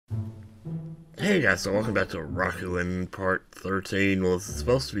Hey guys, so welcome back to Rakuen part 13. Well, it's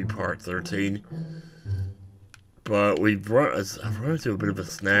supposed to be part 13, but I've run into a bit of a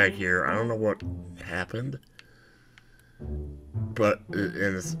snag here. I don't know what happened, but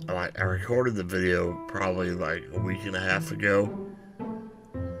I recorded the video probably like a week and a half ago,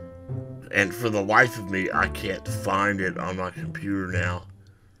 and for the life of me, I can't find it on my computer now.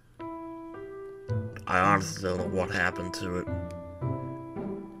 I honestly don't know what happened to it.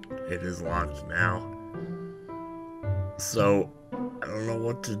 It is locked now. So, I don't know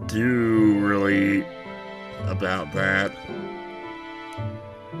what to do, really, about that.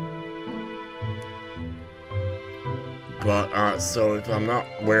 But, so if I'm not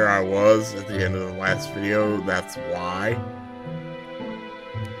where I was at the end of the last video, that's why.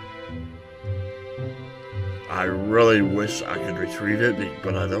 I really wish I could retrieve it,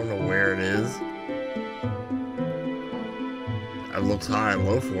 but I don't know where it is. I looked high and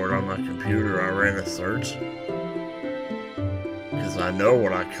low for it on my computer. I ran a search. Because I know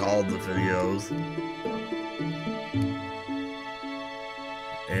what I called the videos.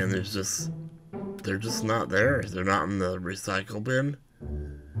 And they're just not there. They're not in the recycle bin.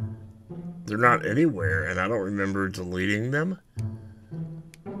 They're not anywhere, and I don't remember deleting them.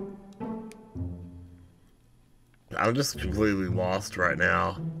 I'm just completely lost right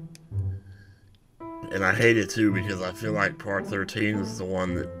now. And I hate it too because I feel like part 13 was the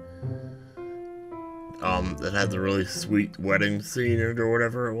one that had the really sweet wedding scene in it or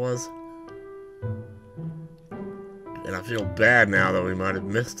whatever it was. And I feel bad now that we might have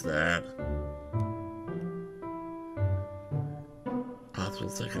missed that.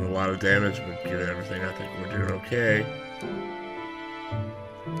 Hospital's taking a lot of damage, but given everything, I think we're doing okay.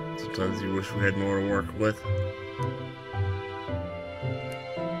 Sometimes you wish we had more to work with.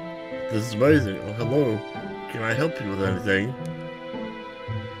 This is amazing. Oh, hello. Can I help you with anything?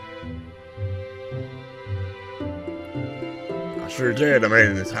 I sure did. I made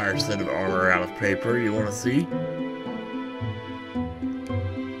an entire set of armor out of paper. You want to see?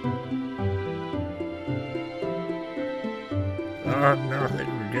 No, I think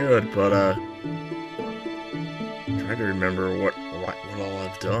we're good, but, I'm trying to remember what all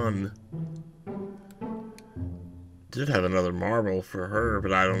I've done. Did have another marble for her,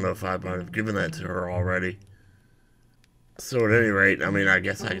 but I don't know if I might have given that to her already. So at any rate, I mean, I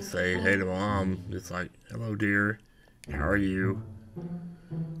guess I could say, hey to Mom. It's like, hello dear, how are you?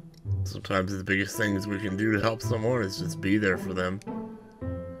 Sometimes the biggest things we can do to help someone is just be there for them.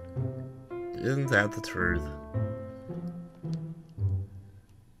 Isn't that the truth?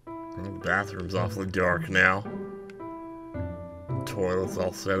 Well, the bathroom's awfully dark now. The toilet's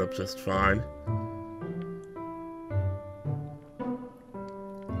all set up just fine.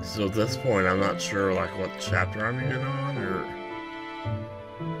 So at this point, I'm not sure, like, what chapter I'm even on, or...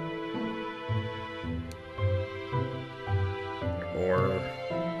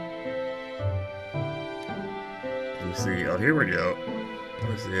 Let me see. Oh, here we go.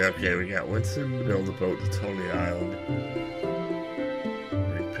 Let me see. Okay, we got Winston to build a boat to Tony Island.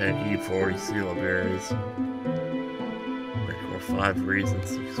 Read Peggy, 40 seal berries. Record 5 reeds and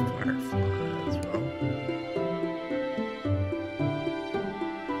 6 fireflies. Well...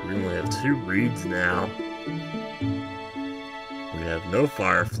 we only have 2 reeds now. We have no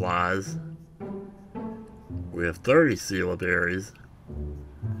fireflies. We have 30 seal berries.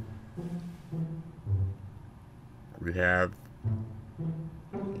 We have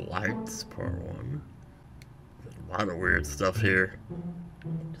lights, part 1. There's a lot of weird stuff here.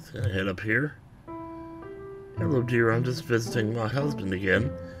 Just gonna head up here. Hello dear, I'm just visiting my husband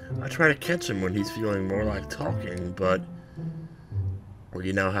again. I try to catch him when he's feeling more like talking, but... well,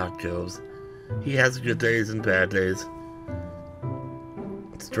 you know how it goes. He has good days and bad days.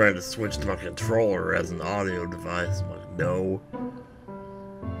 It's trying to switch to my controller as an audio device. I'm like, no.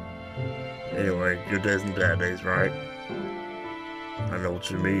 Anyway, good days and bad days, right? I know what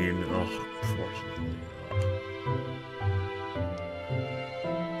you mean. Oh, unfortunately.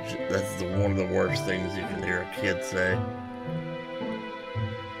 That's one of the worst things you can hear a kid say.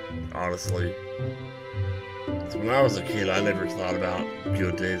 Honestly. So when I was a kid, I never thought about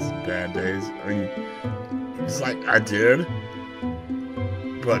good days and bad days. I mean, it's like I did,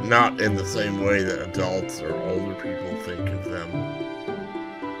 but not in the same way that adults or older people think of them.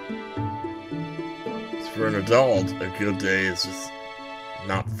 So for an adult, a good day is just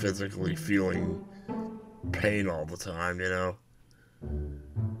not physically feeling pain all the time, you know?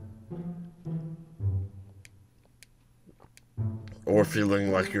 Or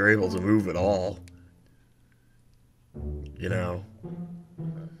feeling like you're able to move at all. You know,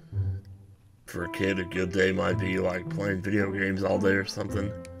 for a kid, a good day might be like playing video games all day or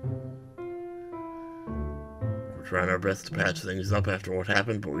something. trying our best to patch things up after what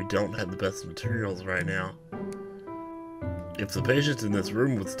happened, but we don't have the best materials right now. If the patients in this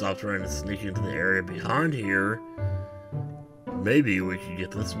room would stop trying to sneak into the area behind here, maybe we could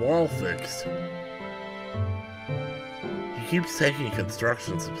get this wall fixed. He keeps taking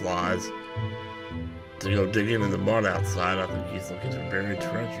construction supplies to go digging in the mud outside. I think he's looking for buried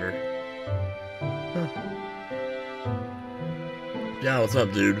treasure. Huh. Yeah, what's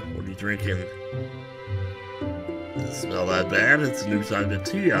up, dude? What are you drinking? Does it smell that bad? It's a new type of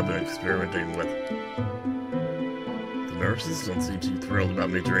tea I've been experimenting with. The nurses don't seem too thrilled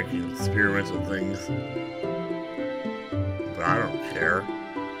about me drinking experimental things. But I don't care.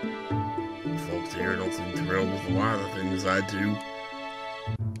 Folks here don't seem thrilled with a lot of the things I do.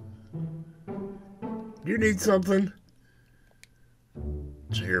 You need something?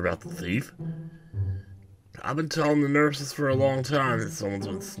 Did you hear about the thief? I've been telling the nurses for a long time that someone's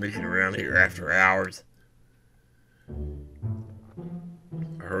been sneaking around here after hours.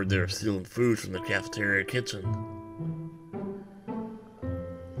 I heard they were stealing food from the cafeteria kitchen.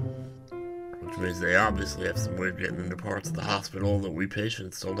 Which means they obviously have some way of getting into parts of the hospital that we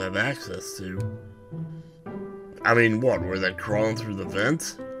patients don't have access to. I mean, what, were they crawling through the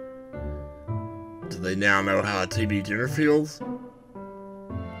vents? Do they now know how a TB dinner feels?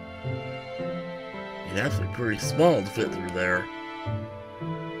 You'd have to be pretty small to fit through there.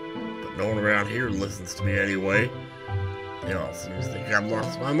 But no one around here listens to me anyway. They all seem to think I've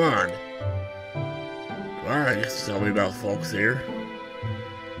lost my mind. Well, I guess tell me about folks here.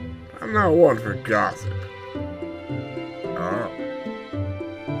 I'm not one for gossip. Oh.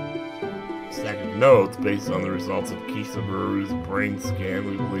 Stack of notes based on the results of Kisa Baru's brain scan.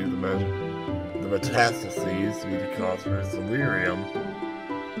 We believe the metastases to be the cause for his delirium.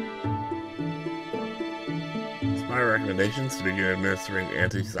 It's my recommendations to begin administering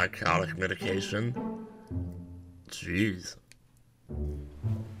antipsychotic medication. Jeez.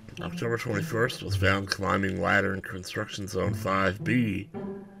 October 21st was found climbing ladder in construction zone 5B.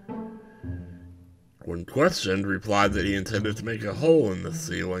 When questioned, replied that he intended to make a hole in the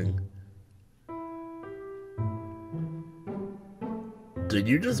ceiling. Did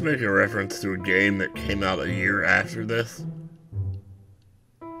you just make a reference to a game that came out a year after this?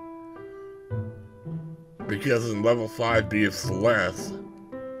 Because in level 5B of Celeste,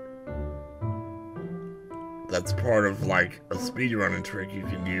 that's part of like a speedrunning trick you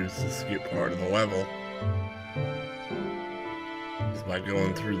can use to skip part of the level. It's by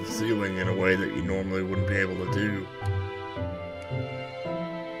going through the ceiling in a way that you normally wouldn't be able to do.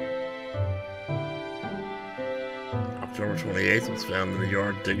 October 28th was found in the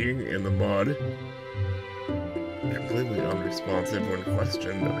yard digging in the mud. Completely unresponsive when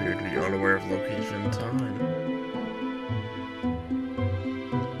questioned, appeared to be unaware of location and time.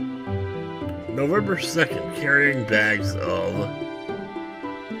 November 2nd, carrying bags of...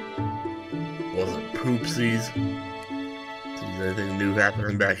 was it poopsies? Is anything new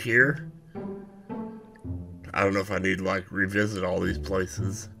happening back here? I don't know if I need to, like, revisit all these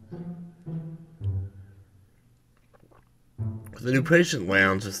places. The new patient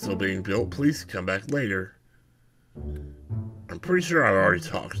lounge is still being built. Please come back later. I'm pretty sure I've already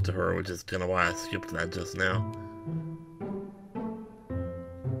talked to her, which is kind of why I skipped that just now.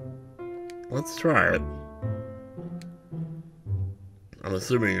 Let's try it. I'm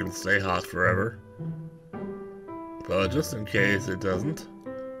assuming it'll stay hot forever. But just in case it doesn't,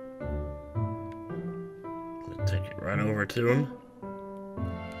 I'm gonna take it right over to him.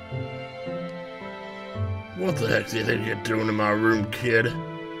 What the heck do you think you're doing in my room, kid?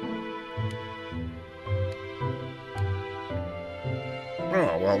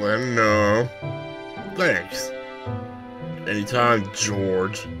 Oh, well then, no. Thanks. Anytime,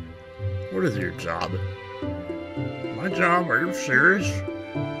 George. What is your job? My job? Are you serious?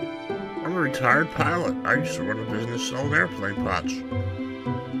 I'm a retired pilot. I used to run a business selling airplane parts.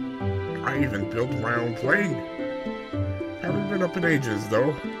 I even built my own plane. Haven't been up in ages,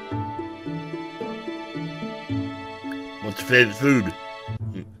 though. What's your favorite food?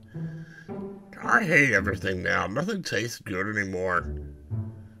 I hate everything now. Nothing tastes good anymore.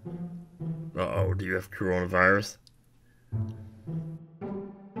 Uh-oh, do you have coronavirus?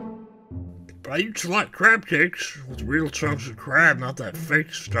 I used to like crab cakes with real chunks of crab, not that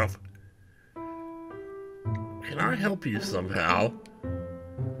fake stuff. Can I help you somehow?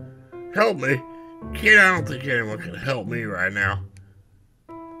 Help me? Kid, I don't think anyone can help me right now.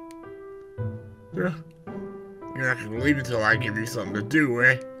 You're not gonna leave until I give you something to do,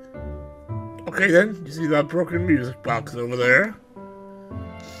 eh? Okay then, you see that broken music box over there?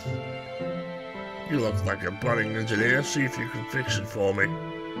 You look like a budding engineer. See if you can fix it for me.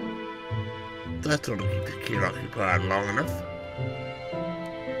 That ought to keep the kid occupied long enough.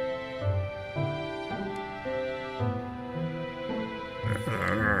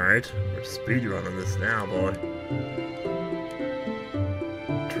 Alright, we're speedrunning this now, boy.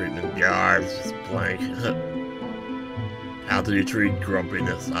 Treatment guide is just blank. How do you treat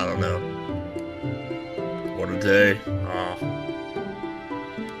grumpiness? I don't know. What a day. Oh.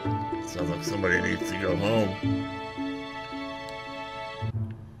 Sounds like somebody needs to go home.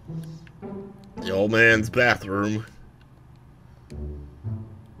 The old man's bathroom.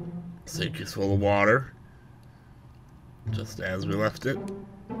 Sink is full of water. Just as we left it.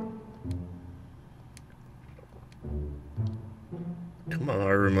 Come on, my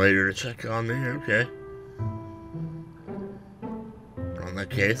room later to check on me. Okay. In that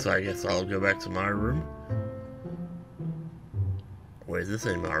case, I guess I'll go back to my room. Wait, this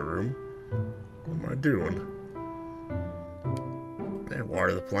ain't my room. What am I doing? Did I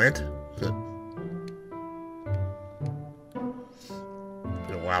water the plant? Been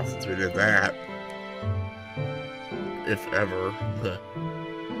a while since we did that. If ever.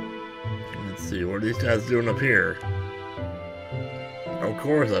 Let's see, what are these guys doing up here? Of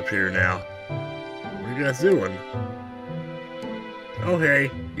course, up here now. What are you guys doing? Oh hey,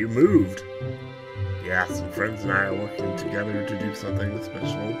 you moved. Yeah, some friends and I are working together to do something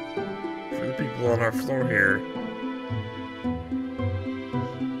special for the people on our floor here.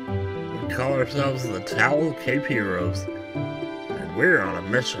 We call ourselves the Towel Cape Heroes, and we're on a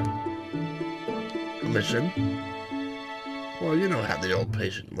mission. A mission? Well, you know how the old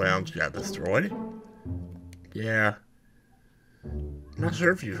patient lounge got destroyed. Yeah. Not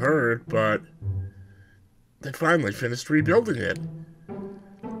sure if you've heard, but they finally finished rebuilding it.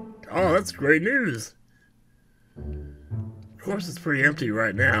 Oh, that's great news. Of course, it's pretty empty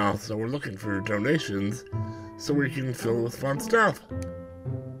right now, so we're looking for donations so we can fill it with fun stuff.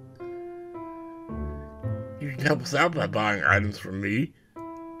 You can help us out by buying items from me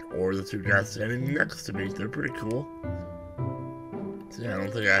or the two guys standing next to me. They're pretty cool. See, I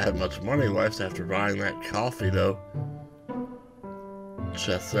don't think I had much money left after buying that coffee, though.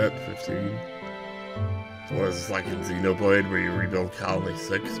 Chess set, 15. What is this, like in Xenoblade, where you rebuild Colony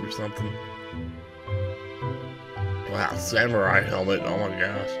 6 or something? Wow, samurai helmet, oh my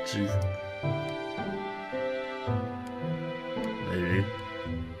gosh, jeez. Maybe.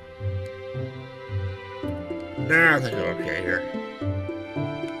 Nah, I think I'm okay here.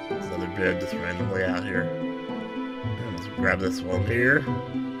 There's another bed just randomly out here. Let's grab this one here. I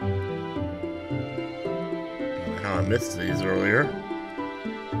don't know how I missed these earlier.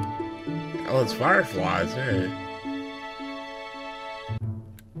 Oh, it's fireflies, hey.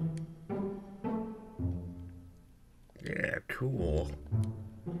 Yeah, cool.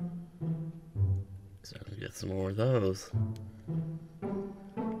 So I can get some more of those.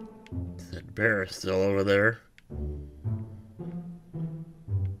 That bear is still over there.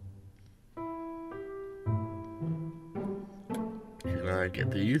 Can I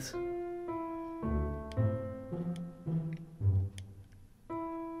get these?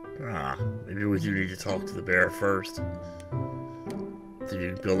 Ah, maybe we do need to talk to the bear first. Did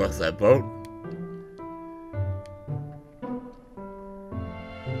you build us that boat?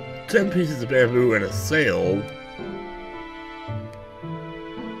 10 pieces of bamboo and a sail.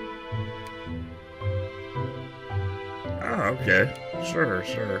 Oh, okay. Sure.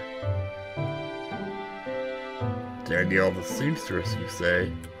 Danielle the seamstress, you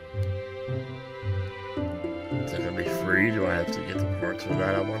say? Is it gonna be free? Do I have to get the parts for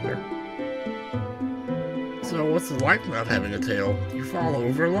that, I wonder? So, what's it like not having a tail? You fall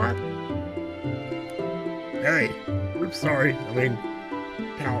over a lot? Hey, oops, sorry. I mean,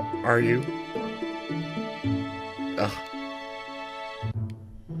 how are you? Ugh.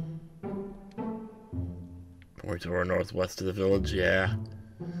 Point to our northwest of the village, yeah.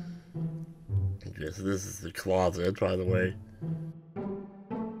 Okay, so this is the closet, by the way.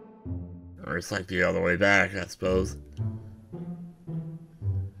 Or it's like the other way back, I suppose.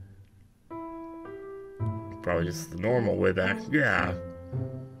 Probably just the normal way back, yeah.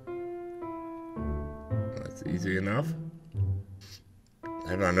 That's easy enough.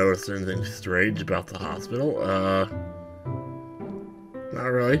 Have I noticed anything strange about the hospital? Not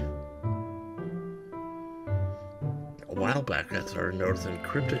really. A while back I started noticing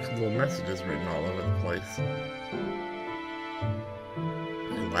cryptic little messages written all over the place.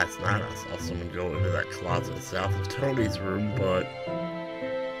 And last night I saw someone go into that closet south of Tony's room, but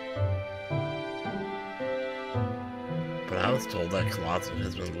I was told that closet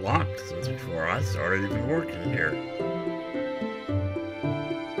has been locked since before I started even working here.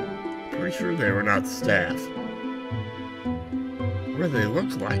 Pretty sure they were not staff. What do they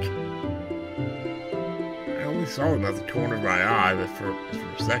look like? only saw them at the corner of my eye but for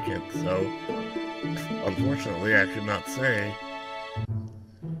a second, so unfortunately I could not say.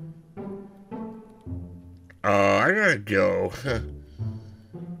 I gotta go.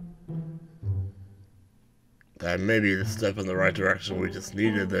 That may be the step in the right direction we just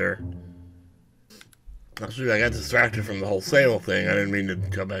needed there. Actually, I got distracted from the whole sale thing. I didn't mean to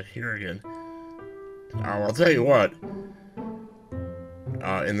come back here again. I'll tell you what.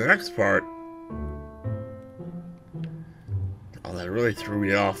 In the next part... Oh, that really threw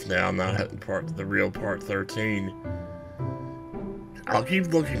me off now, not having the real part 13. I'll keep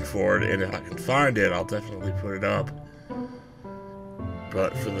looking for it, and if I can find it, I'll definitely put it up.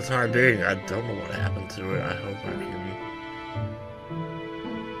 But for the time being, I don't know what happened to it. I hope I can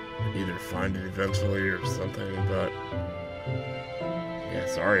either find it eventually or something, but... Yeah,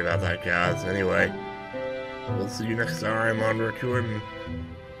 sorry about that, guys. Anyway, we'll see you next time on Rakuen.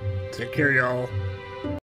 Take care, y'all.